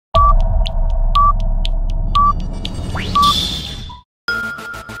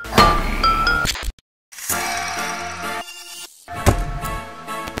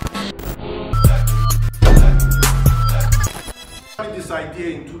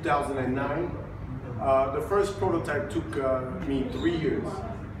in 2009. The first prototype took me 3 years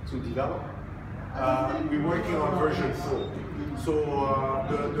to develop. We're working on version 4. So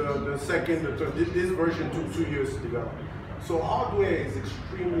the second, the third, this version took 2 years to develop. So hardware is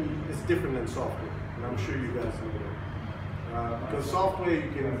it's different than software, and I'm sure you guys know that. Because software,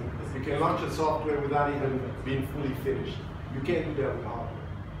 you can launch a software without even being fully finished. You can't do that with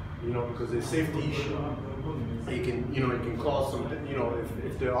hardware, because there's safety issue. It can cause some,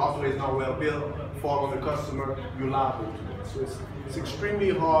 if the hardware is not well built, fall on the customer, you're liable to that. So it's extremely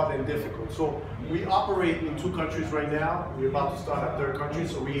hard and difficult. So we operate in 2 countries right now. We're about to start a 3rd country.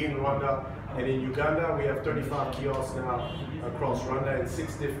 So we're in Rwanda and in Uganda. We have 35 kiosks now across Rwanda in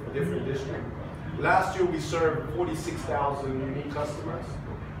 6 different districts. Last year we served 46,000 unique customers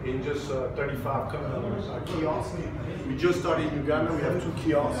in just 35 kiosks. We just started in Uganda. We have 2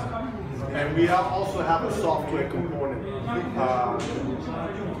 kiosks. And we also have a software component.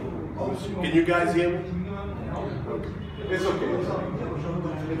 Can you guys hear me? Okay. It's okay.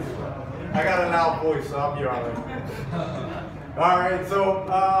 I got a loud voice, so I'll be all right. All right,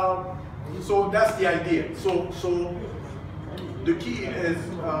 so that's the idea. So the key is,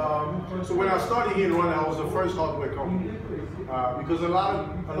 so when I started here in Rwanda, I was the first hardware company because a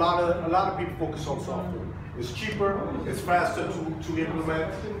lot of people focus on software. It's cheaper, it's faster to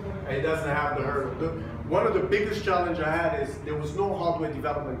implement, and it doesn't have the hurdle. One of the biggest challenges I had is there was no hardware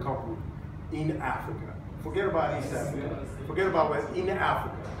development company in Africa. Forget about East Africa. Forget about West. In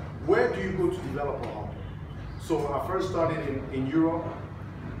Africa, where do you go to develop a hardware? So I first started in Europe,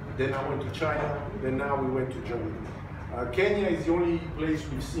 then I went to China, then now we went to Germany. Kenya is the only place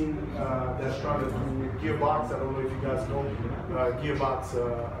we've seen that's trying to do Gearbox. I don't know if you guys know Gearbox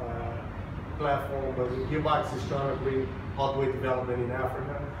platform, but Gearbox is trying to bring hardware development in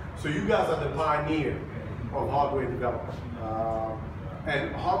Africa. So you guys are the pioneer of hardware development.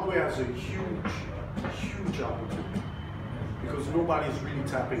 And hardware has a huge opportunity because nobody's really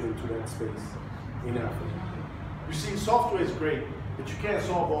tapping into that space in Africa. You see, software is great, but you can't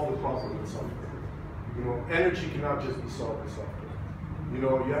solve all the problems with software. Energy cannot just be solved with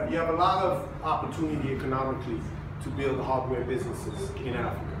software. You have a lot of opportunity economically to build hardware businesses in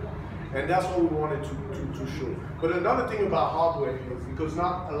Africa. And that's what we wanted to show. But another thing about hardware is because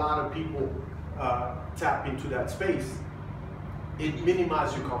not a lot of people tap into that space, it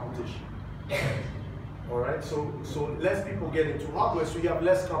minimizes your competition. All right, so less people get into hardware, so you have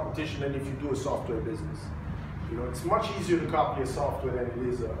less competition than if you do a software business. It's much easier to copy a software than it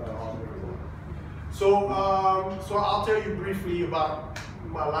is a hardware. So I'll tell you briefly about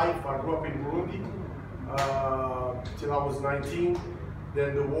my life. I grew up in Burundi till I was 19.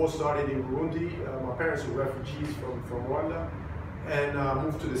 Then the war started in Burundi. My parents were refugees from Rwanda, and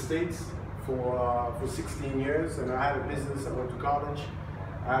moved to the States for 16 years. And I had a business. I went to college.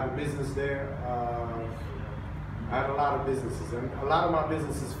 I had a business there. I had a lot of businesses, and a lot of my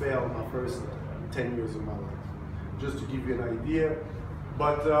businesses failed my first 10 years of my life. Just to give you an idea.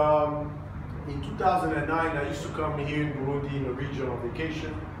 But in 2009, I used to come here in Burundi in a region on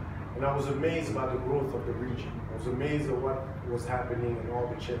vacation, and I was amazed by the growth of the region. I was amazed at what was happening and all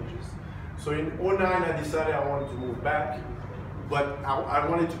the changes. So in 2009, I decided I wanted to move back, but I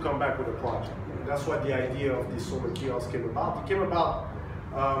wanted to come back with a project. And that's what the idea of this solar kiosk came about. It came about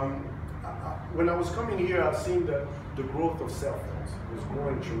when I was coming here. I've seen that the growth of cell phones was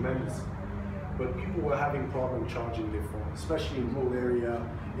growing tremendously, but people were having problems charging their phones, especially in rural area,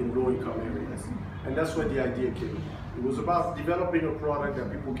 in low-income areas. And that's where the idea came. It was about developing a product that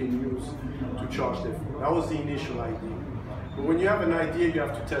people can use to charge their phone. That was the initial idea. But when you have an idea, you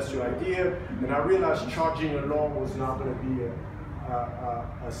have to test your idea. And I realized charging alone was not going to be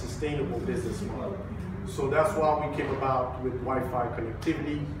a sustainable business model. So that's why we came about with Wi-Fi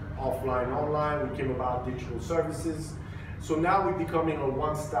connectivity, offline, online. We came about digital services. So now we're becoming a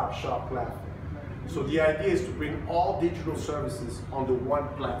one-stop shop platform. So the idea is to bring all digital services onto one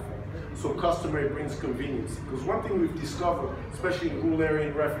platform. So customer brings convenience. Because one thing we've discovered, especially in rural area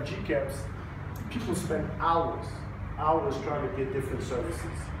and refugee camps, people spend hours trying to get different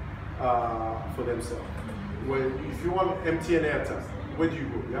services for themselves. Well, if you want MTN airtime, where do you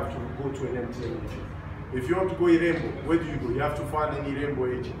go? You have to go to an MTN agent. If you want to go Irembo, where do you go? You have to find an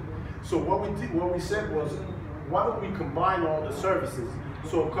Irembo agent. So what we said was, why don't we combine all the services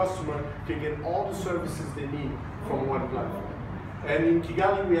so a customer can get all the services they need from one platform? And in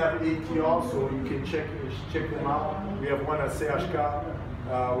Kigali we have 8 kiosks, so you can check them out. We have one at CHK.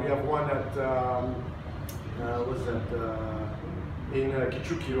 We have one at in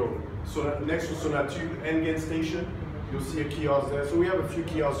Kichukiro. So next to Sonatu Engen Station, you'll see a kiosk there. So we have a few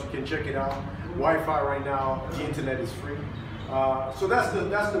kiosks. You can check it out. Wi-Fi right now. The internet is free. So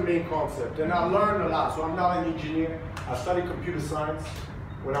that's the main concept, and I learned a lot. So I'm not an engineer. I studied computer science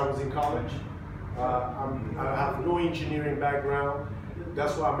when I was in college. I have no engineering background.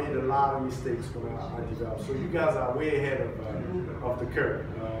 That's why I made a lot of mistakes when I developed. So you guys are way ahead of the curve.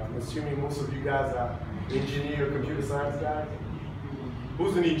 I'm assuming most of you guys are engineer, computer science guys.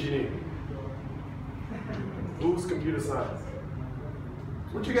 Who's an engineer? Who's computer science?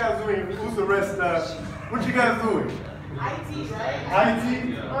 What you guys doing? Who's the rest? What you guys doing? IT,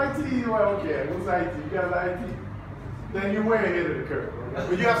 right? IT, well, okay. What's IT? You guys are IT? Then you're way ahead of the curve. Right?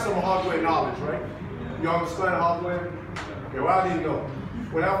 But you have some hardware knowledge, right? You understand hardware? Okay, well, I didn't know.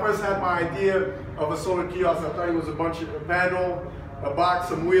 When I first had my idea of a solar kiosk, I thought it was a bunch of a panel, a box,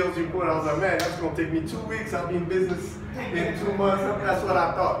 some wheels you put. I was like, man, that's going to take me 2 weeks. I'll be in business in 2 months. That's what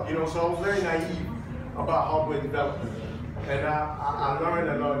I thought, you know. So I was very naive about hardware development. And I learned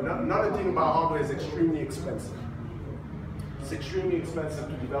a lot. Another thing about hardware is extremely expensive. It's extremely expensive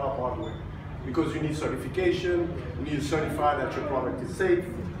to develop hardware because you need certification, you need to certify that your product is safe,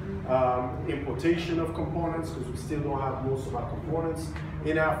 importation of components, because we still don't have most of our components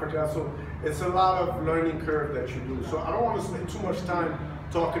in Africa. So it's a lot of learning curve that you do. So I don't want to spend too much time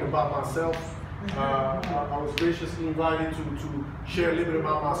talking about myself. I was graciously invited to share a little bit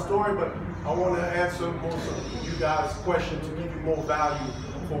about my story, but I want to answer most of you guys' questions to give you more value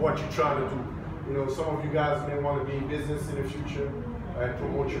for what you're trying to do. You know, some of you guys may want to be in business in the future and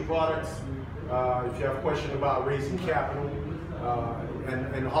promote your products. If you have questions about raising capital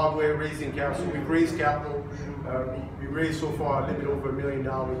and hardware raising capital, so we've raised capital. We raised so far a little bit over $1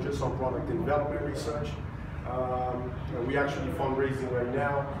 million just on product development research. We actually fundraising right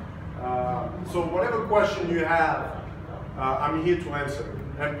now. So whatever question you have, I'm here to answer.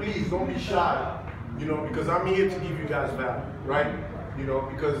 And please don't be shy, you know, because I'm here to give you guys value, right? You know,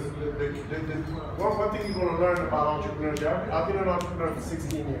 because one thing you're going to learn about entrepreneurship, I've been an entrepreneur for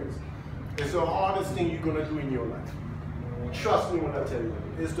 16 years. It's the hardest thing you're going to do in your life. Trust me when I tell you.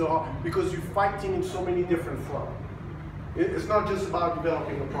 It's the hard, because you're fighting in so many different fronts. It's not just about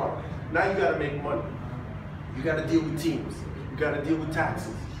developing a product. Now you got to make money. You got to deal with teams. You got to deal with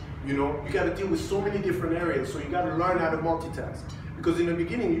taxes. You know, you got to deal with so many different areas. So you got to learn how to multitask. Because in the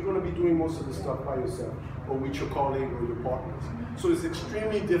beginning, you're going to be doing most of the stuff by yourself or with your colleague or your partners. So it's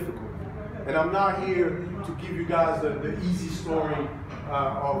extremely difficult. And I'm not here to give you guys the easy story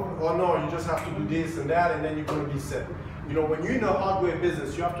of, oh no, you just have to do this and that, and then you're going to be set. You know, when you're in the hardware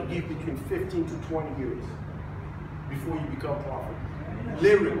business, you have to give between 15 to 20 years before you become profitable.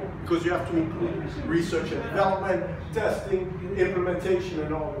 Literally, because you have to include research and development, testing, implementation,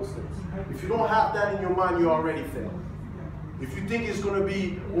 and all those things. If you don't have that in your mind, you already failed. If you think it's going to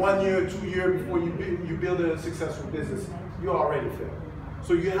be 1 year, 2 years before you build a successful business, you already failed.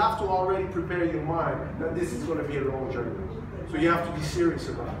 So you have to already prepare your mind that this is going to be a long journey. So you have to be serious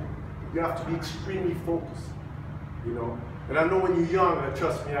about it. You have to be extremely focused, you know. And I know when you're young,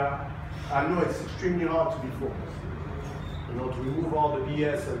 trust me, I know it's extremely hard to be focused. You know, to remove all the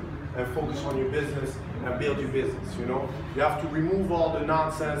BS and focus on your business and build your business, you know. You have to remove all the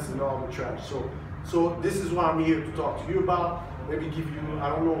nonsense and all the trash. So this is what I'm here to talk to you about. Maybe give you, I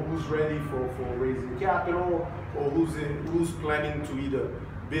don't know who's ready for raising capital or who's planning to either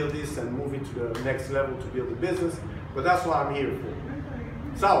build this and move it to the next level to build a business, but that's what I'm here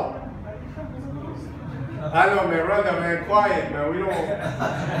for. So, I know, man, run down, man, quiet, man, we don't,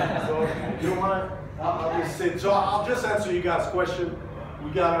 so, you don't mind? I'll just sit, so I'll just answer you guys' question.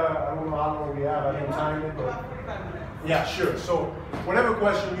 We got, I don't know how long we have, I didn't time it, but, yeah, sure. So, whatever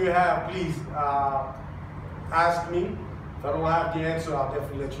question you have, please ask me. If I don't have the answer, I'll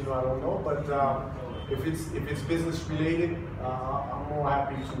definitely let you know I don't know. But if it's business related, I'm more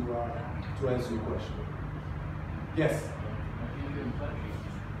happy to answer your question. Yes.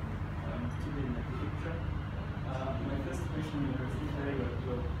 My first question is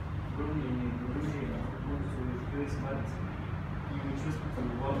you're growing in Burundi and very smart. You choose to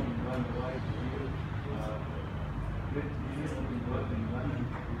work in one wide let business to be work in one.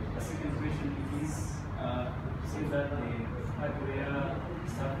 The second question is say that the hardware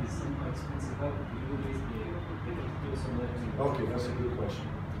stuff is somewhat expensive. How do you raise the so that? Okay, that's a good question.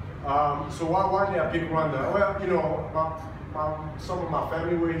 So why did I pick Rwanda? Well, you know, some of my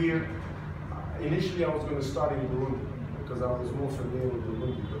family were here. Initially, I was going to start in Burundi because I was more familiar with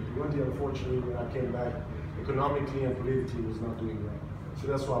Burundi. But Burundi, unfortunately, when I came back, economically and politically was not doing well. So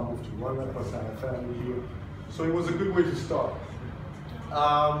that's why I moved to Rwanda, plus I had family here. So it was a good way to start.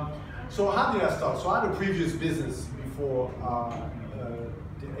 So how did I start? So I had a previous business before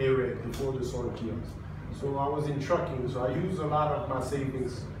the area, before the solar kiosk. So I was in trucking, so I used a lot of my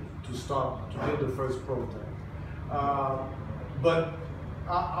savings to build the first prototype. But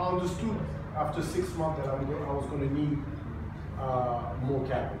I understood after 6 months that I was going to need more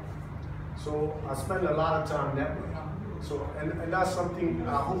capital. So I spent a lot of time networking. So, and that's something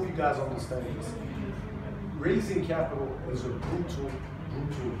I hope you guys understand this. Raising capital is a brutal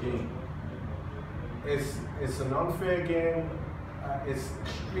game. It's an unfair game. It's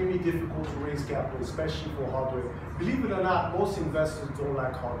extremely difficult to raise capital, especially for hardware. Believe it or not, most investors don't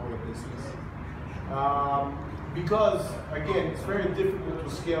like hardware business. Because, again, it's very difficult to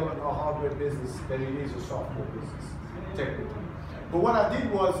scale a hardware business than it is a software business, technically. But what I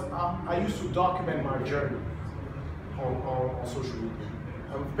did was, I used to document my journey on social media.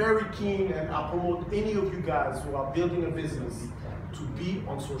 I'm very keen, and I promote any of you guys who are building a business to be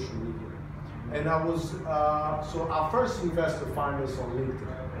on social media. And I was, so our first investor found us on LinkedIn.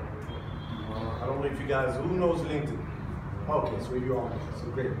 I don't know if you guys, who knows LinkedIn? Okay, so you all know, so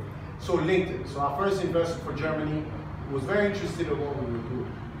great. So LinkedIn, so our first investor for Germany was very interested in what we were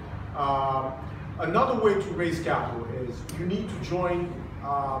doing. Another way to raise capital is you need to join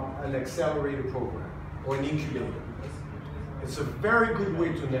an accelerator program or an incubator. It's a very good way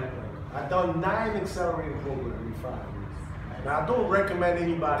to network. I've done 9 accelerator programs in 5 years. Now I don't recommend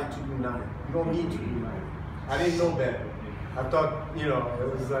anybody to do 9. You don't need to do 9. I didn't know better. I thought, you know,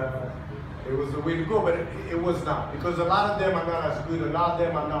 it was the way to go, but it was not. Because a lot of them are not as good, a lot of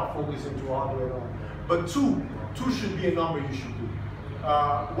them are not focusing too hardware at all. But two should be a number you should do.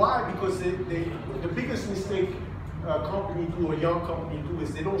 Why? Because the biggest mistake a company do, a young company do,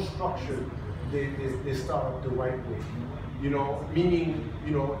 is they don't structure their startup the right way. You know, meaning,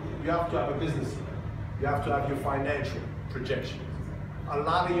 you know, you have to have a business plan. You have to have your financial projections. A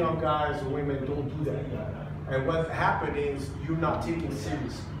lot of young guys and women don't do that. And what happened is you're not taken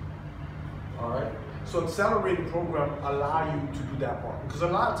seriously. All right? So accelerated program allow you to do that part. Because a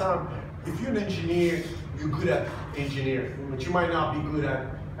lot of time, if you're an engineer, you're good at engineering, but you might not be good at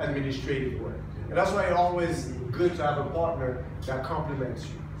administrative work. And that's why it's always good to have a partner that complements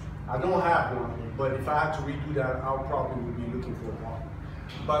you. I don't have one, but if I had to redo that, I probably would be looking for a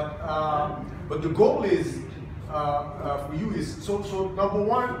partner. But the goal is, for you is, so number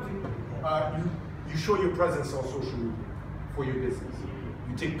one, you show your presence on social media for your business.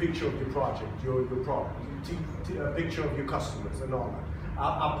 You take a picture of your project, your product. You take a picture of your customers and all that.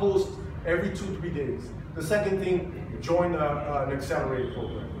 I post every 2-3 days. The second thing, join an accelerator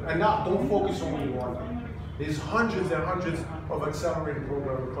program. And now, don't focus on only one. There's hundreds and hundreds of accelerator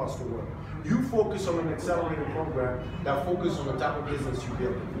programs across the world. You focus on an accelerator program that focuses on the type of business you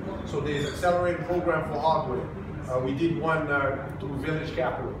build. So there's an accelerator program for hardware. We did one through Village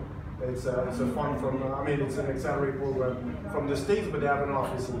Capital. It's a fund from, it's an accelerator program from the States, but they have an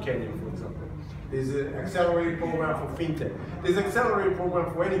office in Kenya, for example. There's an accelerator program for fintech. There's an accelerator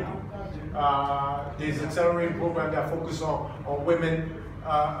program for anything. There's an accelerator program that focuses on women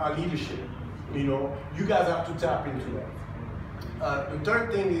leadership. You know, you guys have to tap into that. The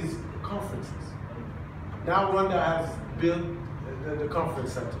third thing is conferences. Now Rwanda has built the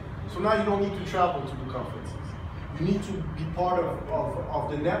conference center. So now you don't need to travel to do conferences. You need to be part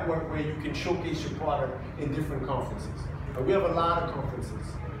of the network where you can showcase your product in different conferences. And we have a lot of conferences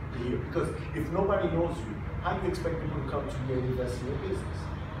here, because if nobody knows you, how do you expect people to come to you and invest in your business?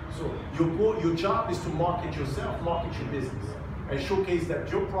 So your job is to market yourself, market your business, and showcase that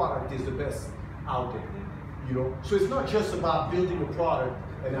your product is the best out there. You know, so it's not just about building a product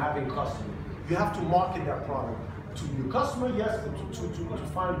and having customers. You have to market that product to your customer, yes, but to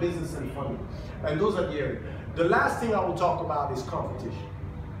find business and funding. And those are the areas. The last thing I will talk about is competition.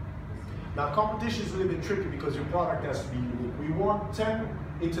 Now, competition is a little bit tricky because your product has to be unique. We won 10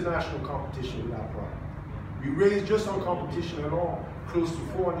 international competition with our product. We raised just on competition alone close to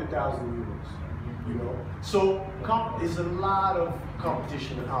 400,000 euros. You know, so there's a lot of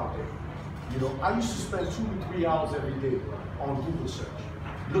competition out there. You know, I used to spend 2 to 3 hours every day on Google search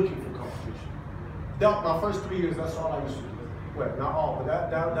looking for competition. My first 3 years, that's all I used to do. Well, not all,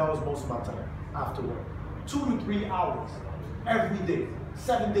 but that was most of my time after work. 2 to 3 hours every day,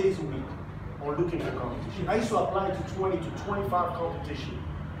 7 days a week on looking for competition. I used to apply to 20 to 25 competition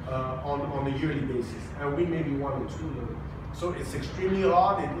on a yearly basis, and we maybe 1 or 2. So it's extremely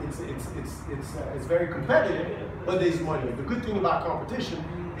hard. It's very competitive, but there's money. The good thing about competition,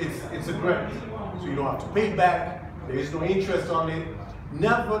 it's a grant, so you don't have to pay back. There is no interest on it.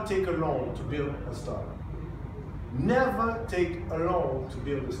 Never take a loan to build a startup. Never take a loan to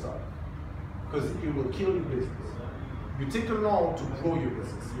build a startup, because it will kill your business. You take a loan to grow your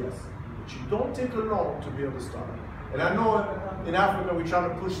business, yes, but you don't take a loan to build a startup. And I know in Africa we're trying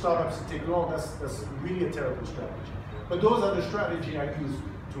to push startups to take loans. That's really a terrible strategy. But those are the strategies I use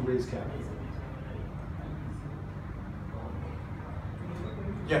to raise capital.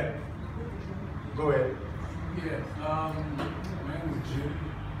 Yeah. Go ahead. Yeah. My name is Jim.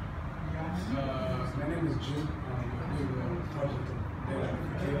 My name is Jim. I'm doing a project of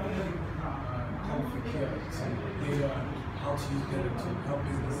data data, how to use data to help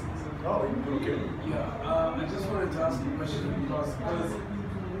businesses. Oh, okay. Yeah. I just wanted to ask you a question because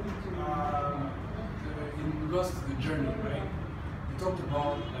in regards to the journey, right? You talked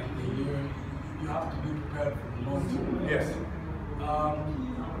about like the year. You have to be prepared for the long term. Yes.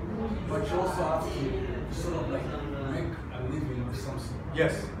 But you also have to sort of like make a living of some sort.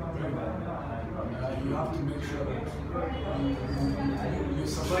 Yes. You have to make sure that you're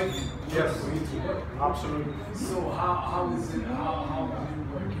surviving. Yes. For you to work. Absolutely. So how is it? How do you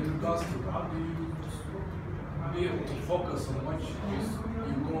work in regards to how do you be able to focus on what you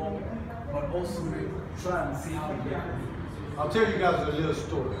go, but also try and see how to make it. I'll tell you guys a little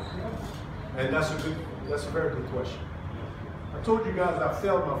story, and that's a very good question. I told you guys I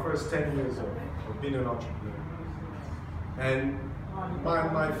failed my first 10 years of being an entrepreneur, and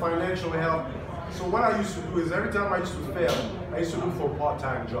my financial help. So what I used to do is every time I used to fail, I used to look for a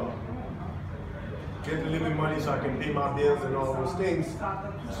part-time job, get a little bit money so I can pay my bills and all those things,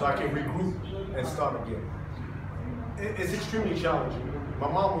 so I can regroup and start again. It's extremely challenging. My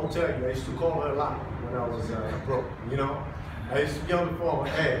mom will tell you, I used to call her a lot when I was broke, you know. I used to be on the phone,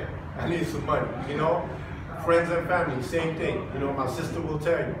 hey, I need some money, you know. Friends and family, same thing. You know, my sister will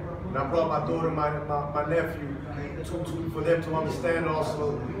tell you. And I brought my daughter, my nephew, for them to understand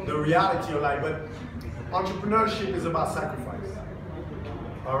also the reality of life. But entrepreneurship is about sacrifice,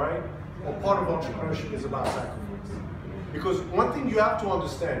 all right? Or part of entrepreneurship is about sacrifice. Because one thing you have to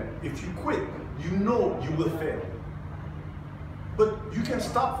understand, if you quit, you know you will fail. But you can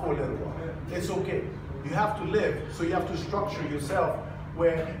stop for a little while. It's okay. You have to live, so you have to structure yourself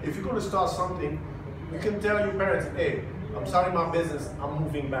where if you're going to start something, you can tell your parents, hey, I'm starting my business, I'm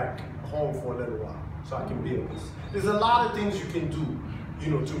moving back home for a little while so I can build this. There's a lot of things you can do,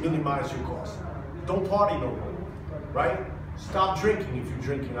 you know, to minimize your costs. Don't party no more, right? Stop drinking if you're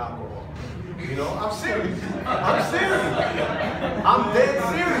drinking alcohol. You know, I'm serious. I'm serious. I'm dead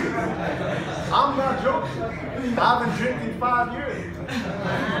serious. I'm not joking. I've been drinking 5 years.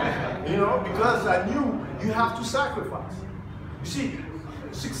 You know, because I knew you have to sacrifice. You see,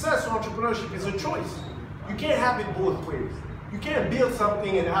 success entrepreneurship is a choice. You can't have it both ways. You can't build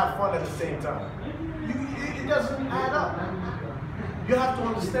something and have fun at the same time. It doesn't add up. You have to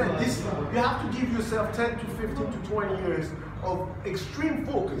understand this. You have to give yourself 10 to 15 to 20 years of extreme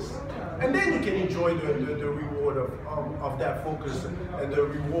focus. And then you can enjoy the reward of that focus and the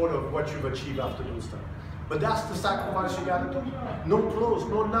reward of what you've achieved after those times. But that's the sacrifice you gotta do. No clothes,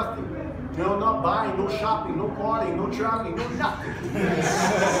 no nothing. You know, not buying, no shopping, no partying, no traveling, no nothing.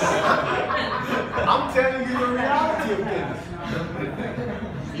 I'm telling you the reality of things.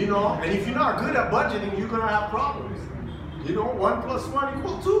 You know, and if you're not good at budgeting, you're gonna have problems. You know, 1 + 1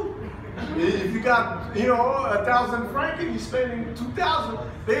 = 2. If you got, you know, 1,000 francs and you're spending 2,000,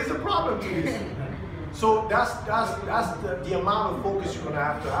 there's a problem to this. So that's the amount of focus you're gonna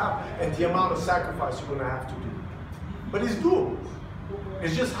have and the amount of sacrifice you're gonna have to do. But it's doable.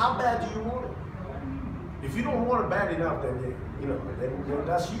 It's just how bad do you want it? If you don't want it bad enough, then then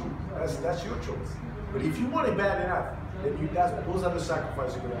that's you. That's your choice. But if you want it bad enough, then those are the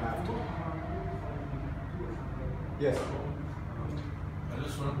sacrifices you're gonna have to. Yes. I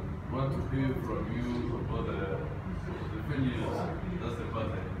just want to hear from you about the failures. That's the part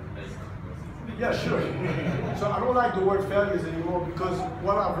that yeah, sure. So I don't like the word failures anymore because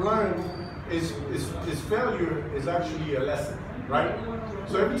what I've learned is failure is actually a lesson, right?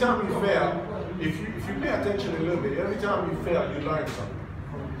 So every time you fail, if you pay attention a little bit, every time you fail, you learn something.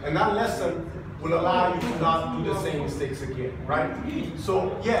 And that lesson will allow you to not do the same mistakes again, right?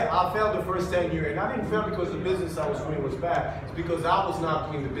 So yeah, I failed the first 10 years, and I didn't fail because the business I was doing was bad. It's because I was not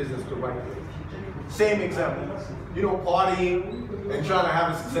doing the business the right way. Same example, you know, partying and trying to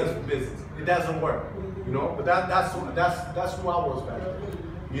have a successful business. It doesn't work, you know. But that's who I was back then,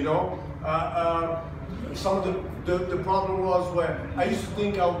 you know. Some of the problem was where I used to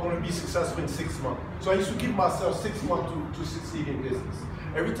think I was going to be successful in 6 months. So I used to give myself 6 months to succeed in business.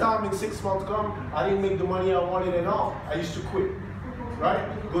 Every time in 6 months come, I didn't make the money I wanted at all. I used to quit, right?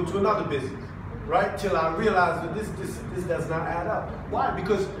 Go to another business, right? Till I realized that this does not add up. Why?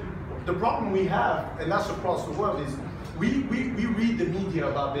 Because the problem we have, and that's across the world, is we read the media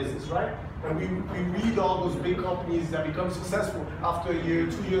about business, right? And we read all those big companies that become successful after a year,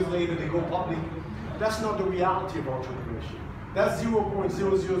 2 years later, they go public. That's not the reality of entrepreneurship. That's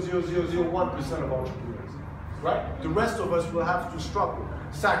 0.00001% of entrepreneurs, right? The rest of us will have to struggle.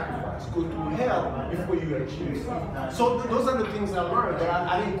 sacrifice, go through hell before you achieve. So those are the things I learned, but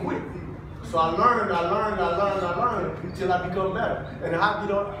I didn't quit. So I learned until I become better. And how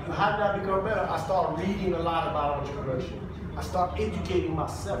did I become better? I started reading a lot about entrepreneurship. I started educating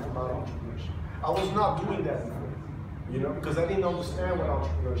myself about entrepreneurship. I was not doing that before, because I didn't understand what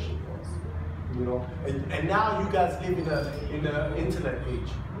entrepreneurship was, And now you guys live in the internet age.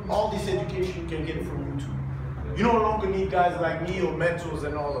 All this education you can get from YouTube. You no longer need guys like me or mentors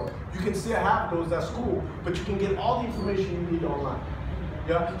and all that. You can still have those, that's cool, but you can get all the information you need online.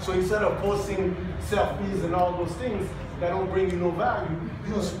 Yeah? So instead of posting selfies and all those things that don't bring you no value,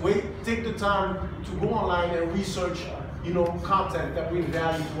 you just take the time to go online and research, content that brings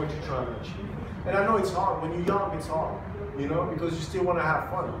value to what you're trying to achieve. And I know it's hard. When you're young, it's hard, because you still want to have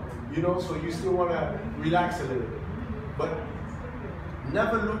fun, so you still want to relax a little bit. But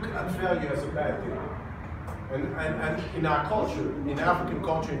never look at failure as a bad thing. And in our culture, in African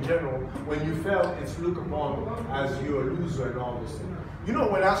culture in general, when you fail, it's looked upon as you're a loser and all this thing.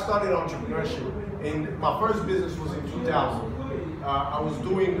 When I started entrepreneurship, and my first business was in 2000. I was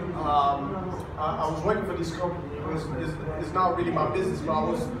doing, I was working for this company. It's not really my business, but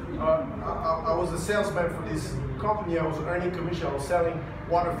I was a salesman for this company. I was earning commission. I was selling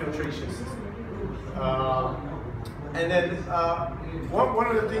water filtration systems. And then one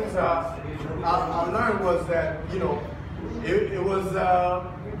of the things I learned was that, it was,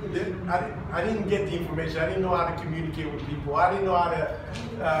 I didn't get the information. I didn't know how to communicate with people. I didn't know how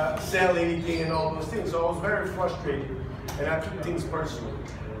to sell anything and all those things. So I was very frustrated, and I took things personally.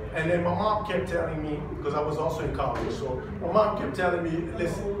 And then my mom kept telling me, because I was also in college, so my mom kept telling me,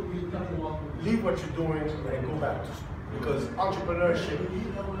 listen, leave what you're doing and go back to school. Because entrepreneurship,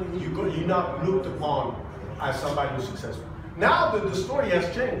 you're not looked upon as somebody who's successful. Now the story has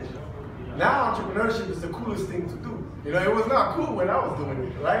changed. Now entrepreneurship is the coolest thing to do. It was not cool when I was doing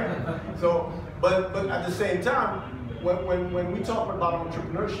it, right? So, but at the same time, when we talk about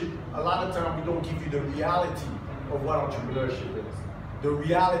entrepreneurship, a lot of time we don't give you the reality of what entrepreneurship is, the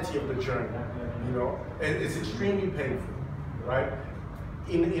reality of the journey. And it's extremely painful, right?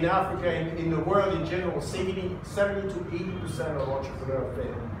 In Africa, in the world in general, 70 to 80% of entrepreneurs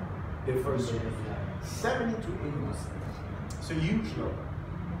fail their first year. 70 to 80%. It's a huge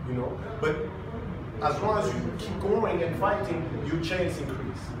number, But as long as you keep going and fighting, your chance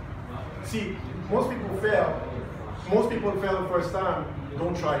increase. See, most people fail. Most people fail the first time.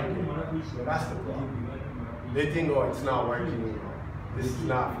 Don't try again. So that's the problem. They think, oh, it's not working. This is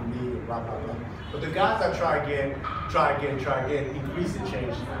not for me. Blah blah blah. But the guys that try again, increase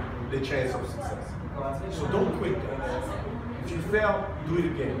the chance of success. So don't quit, guys. If you fail, do it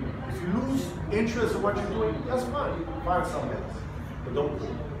again. If you lose interest in what you're doing, that's fine. Find something else. But don't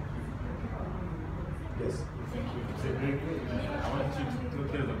quit. Yes? Thank you. So, I want you to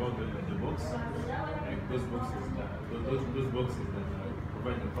tell us about the box. Like those boxes that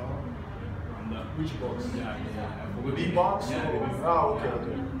provide the power. And which box? Yeah, I forgot. The box? Yeah, oh,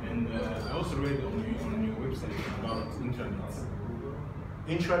 okay. And I also read on your website about intranet.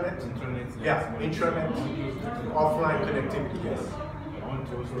 Intranet? Intranet. Yeah, intranet, offline connectivity, yes. I want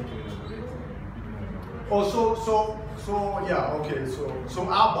to also elaborate. Oh, so yeah, okay. So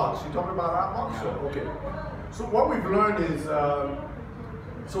our box. You talking about our box? Yeah. Okay. So what we've learned is,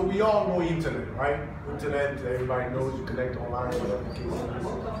 so we all know internet, right? Internet, everybody knows you connect online, whatever the case is.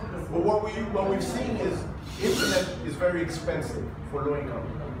 But what we've seen is internet is very expensive for low income.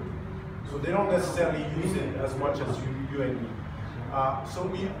 So they don't necessarily use it as much as you and me. So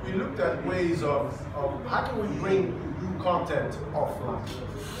we looked at ways of how can we bring content offline,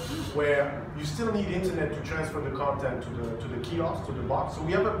 where you still need internet to transfer the content to the kiosk, to the box. So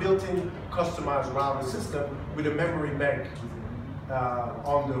we have a built-in customized router system with a memory bank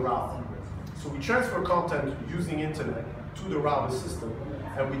on the router. So we transfer content using internet to the router system,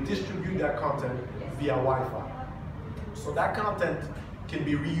 and we distribute that content via Wi-Fi. So that content can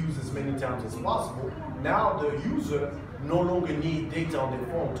be reused as many times as possible. Now the user no longer need data on their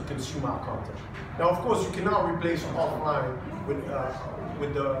phone to consume our content. Now, of course, you cannot replace offline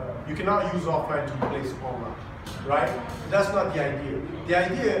you cannot use offline to replace online, right? That's not the idea. The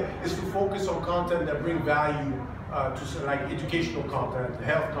idea is to focus on content that bring value to like educational content,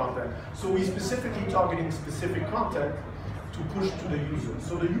 health content. So we specifically targeting specific content to push to the user.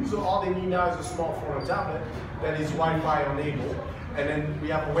 So the user, all they need now is a smartphone or tablet that is Wi-Fi enabled. And then we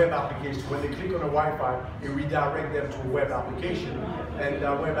have a web application. When they click on the Wi-Fi, it redirects them to a web application. And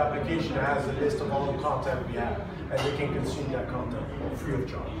that web application has a list of all the content we have. And they can consume that content free of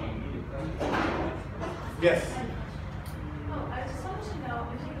charge. Yes? I just wanted to know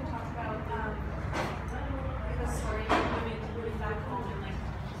if you could talk about like a story moving back home and like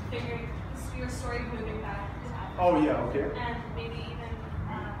story of moving back to Africa. Oh yeah, okay. And maybe even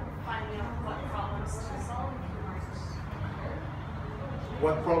finding out what problems to solve.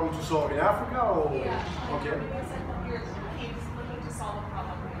 What problem to solve in Africa, or Yeah. okay? Because he's looking to solve a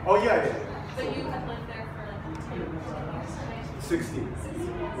problem. Oh yeah, yeah. But you had lived there for like 10 years, right? 16. 16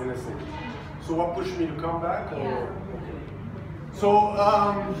 years. In the city. So what pushed me to come back? Or? Yeah. So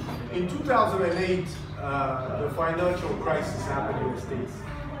in 2008, the financial crisis happened in the States.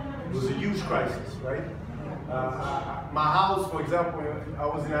 It was a huge crisis, right? My house, for example, I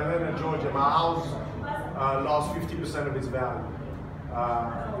was in Atlanta, Georgia. My house lost 50% of its value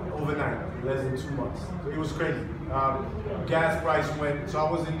overnight, less than 2 months. So it was crazy. Gas price went. So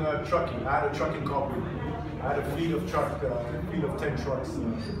I was in trucking. I had a trucking company. I had a fleet of 10 trucks.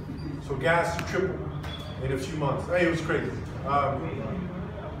 So gas tripled in a few months. It was crazy.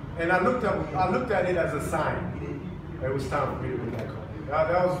 And I looked at it as a sign. It was time for me to leave that company.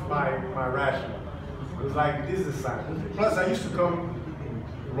 That was my rationale. It was like, this is a sign. Plus, I used to come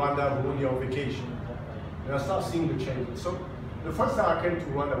to Rwanda, Burundi on vacation. And I started seeing the changes. So the first time I came to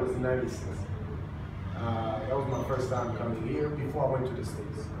Rwanda was in '96. That was my first time coming here before I went to the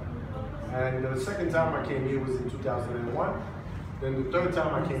States. And the second time I came here was in 2001. Then the third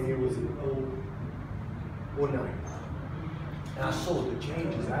time I came here was in 2009. And I saw the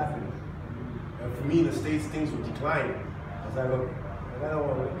changes happening. And for me in the States, things were declining. I was like, okay,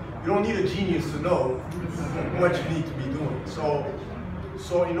 you don't need a genius to know what you need to be doing. So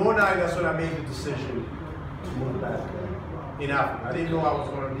in 2009, that's when I made the decision to move back in Africa. I didn't know I was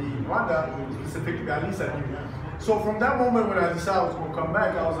going to be in Rwanda, specifically, at least I knew. So from that moment when I decided I was going to come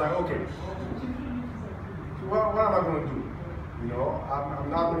back, I was like, okay, what am I going to do? You know, I'm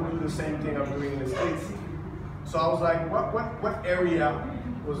not going to do the same thing I'm doing in the States. So I was like, what area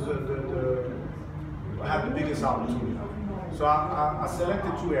was had the biggest opportunity? So I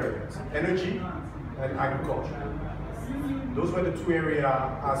selected 2 areas, energy and agriculture. Those were the 2 areas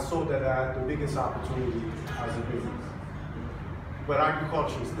I saw that I had the biggest opportunity as a business. But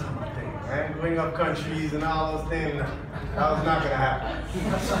agriculture is not my thing, right? Going up countries and all those things, that was not gonna happen.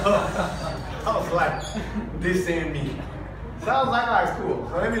 So I was like, this ain't me. So I was like, all right, cool.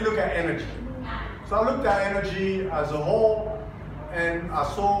 So let me look at energy. So I looked at energy as a whole, and I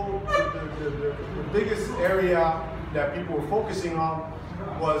saw the biggest area that people were focusing on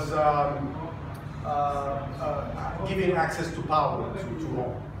was giving access to power to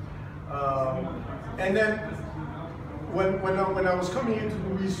home. And then when I was coming here to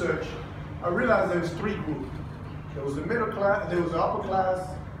do research, I realized there was 3 groups. There was the middle class, there was the upper class,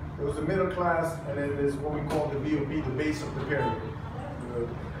 there was the middle class, and then there's what we call the BOP, the base of the pyramid.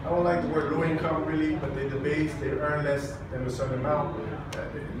 I don't like the word low income really, but they're the base, they earn less than a certain amount.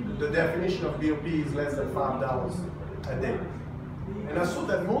 The definition of BOP is less than $5 a day. And I saw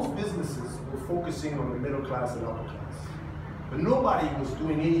that most businesses were focusing on the middle class and upper class. But nobody was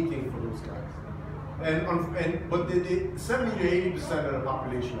doing anything for those guys. But the 70 to 80% of the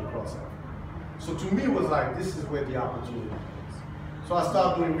population across Africa. So to me it was like, this is where the opportunity is. So I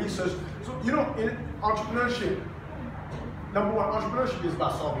started doing research. So you know, in entrepreneurship, number one, entrepreneurship is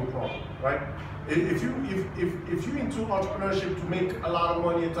about solving problems, right? If you're into entrepreneurship to make a lot of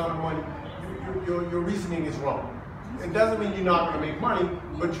money, a ton of money, your reasoning is wrong. It doesn't mean you're not going to make money,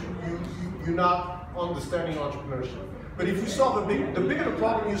 but you're not understanding entrepreneurship. But if you solve the bigger the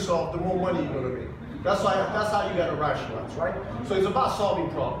problem you solve, the more money you're going to make. That's how you got to rationalize, right? So it's about solving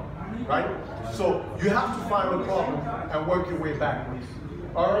problems, right? So you have to find the problem and work your way backwards.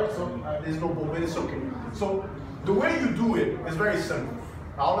 All right, so there's no problem, it's okay. So the way you do it is very simple.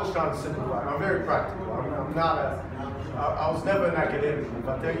 I always try to simplify. I'm very practical. I'm not I was never an academic. If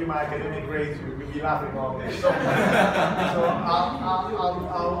I tell you my academic grades, you'll be laughing all day. So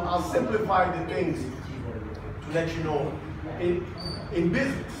I'll simplify the things to let you know. In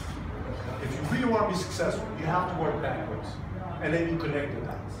business, if you really want to be successful, you have to work backwards, and then you connect the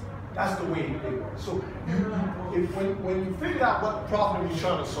dots. That's the way it works. So when you figure out what problem you're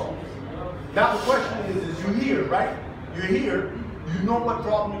trying to solve, now the question is you're here, right? You're here. You know what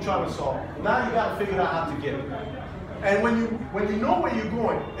problem you're trying to solve. Now you got to figure out how to get it. And when you know where you're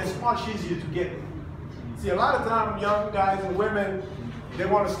going, it's much easier to get it. See, a lot of times young guys and women, they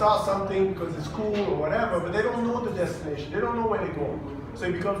want to start something because it's cool or whatever, but they don't know the destination. They don't know where they're going. So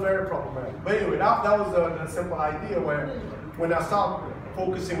it becomes very problematic. But anyway, that was the simple idea where when I started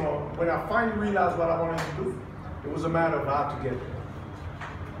focusing on, when I finally realized what I wanted to do, it was a matter of how to get there.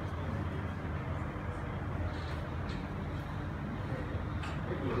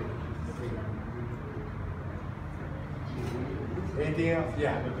 Anything else?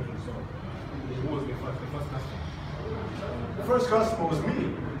 Yeah. Who was the first national? The first customer was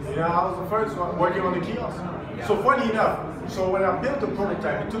me. You know, I was the first one working on the kiosk. So funny enough, so when I built the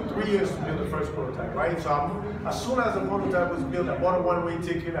prototype, it took 3 years to build the first prototype, right? So as soon as the prototype was built, I bought a one-way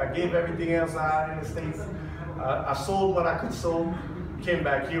ticket, I gave everything else I had in the States. I sold what I could sell, came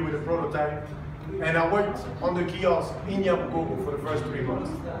back here with a prototype, and I worked on the kiosk in Yabugogo for the first 3 months.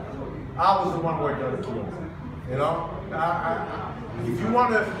 I was the one working on the kiosk. You know,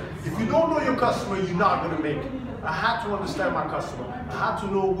 if you don't know your customer, you're not gonna make it. I had to understand my customer. I had to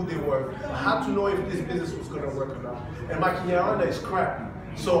know who they were. I had to know if this business was gonna work or not. And my Kinyarwanda is crappy.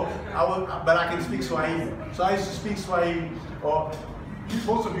 So but I can speak Swahili. So I used to speak Swahili, or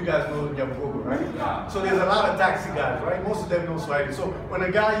most of you guys know Nyabugogo, right? So there's a lot of taxi guys, right? Most of them know Swahili. So when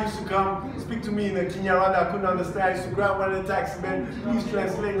a guy used to come speak to me in the Kinyarwanda I couldn't understand, I used to grab one of the taxi men, please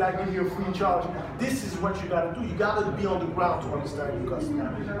translate, I give you a free charge. This is what you gotta do. You gotta be on the ground to understand your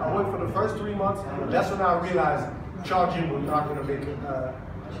customer. I worked for the first 3 months. That's when I realized charging was not gonna make it,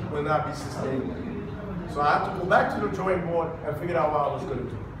 will not be sustainable. So I had to go back to the drawing board and figure out what I was gonna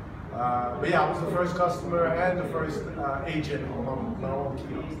do. But yeah, I was the first customer and the first agent on my own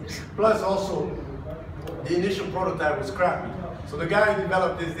kiosk. Plus also, the initial prototype was crappy. So the guy who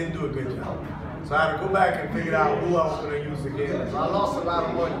developed this didn't do a good job. So I had to go back and figure out who I was going to use again. So I lost a lot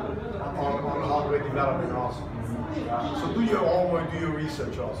of money on hardware development also. So do your homework, do your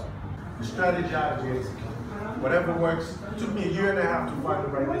research also. Strategize, you execute. Whatever works. It took me 1.5 years to find the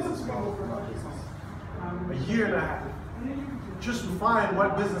right business model for my business. 1.5 years. Just to find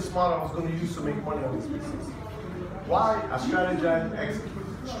what business model I was going to use to make money on this business. Why? I strategize,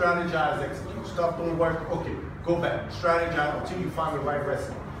 execute. Strategize, execute. Stuff don't work, okay, go back. Strategize until you find the right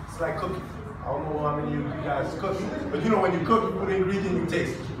recipe. It's like cooking. I don't know how many of you guys cook, but you know when you cook, you put an ingredient, you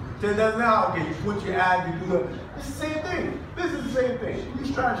taste it. Then that's now, okay, you put your ad, you do it's the same thing. This is the same thing. You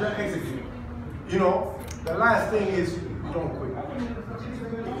strategize, execute. You know, the last thing is you don't quit.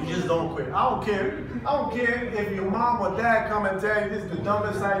 You just don't quit. I don't care. I don't care if your mom or dad come and tell you this is the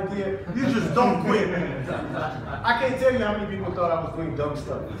dumbest idea. You just don't quit. I can't tell you how many people thought I was doing dumb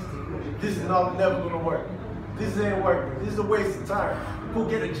stuff. This is never gonna work. This ain't working. This is a waste of time. Go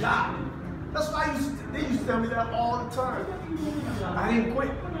get a job. That's why they used to tell me that all the time. I didn't quit.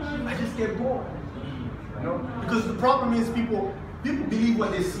 I just kept going. You know? Because the problem is people believe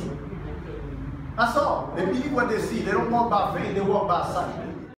what they see. That's all. They believe what they see. They don't walk by faith, they walk by sight.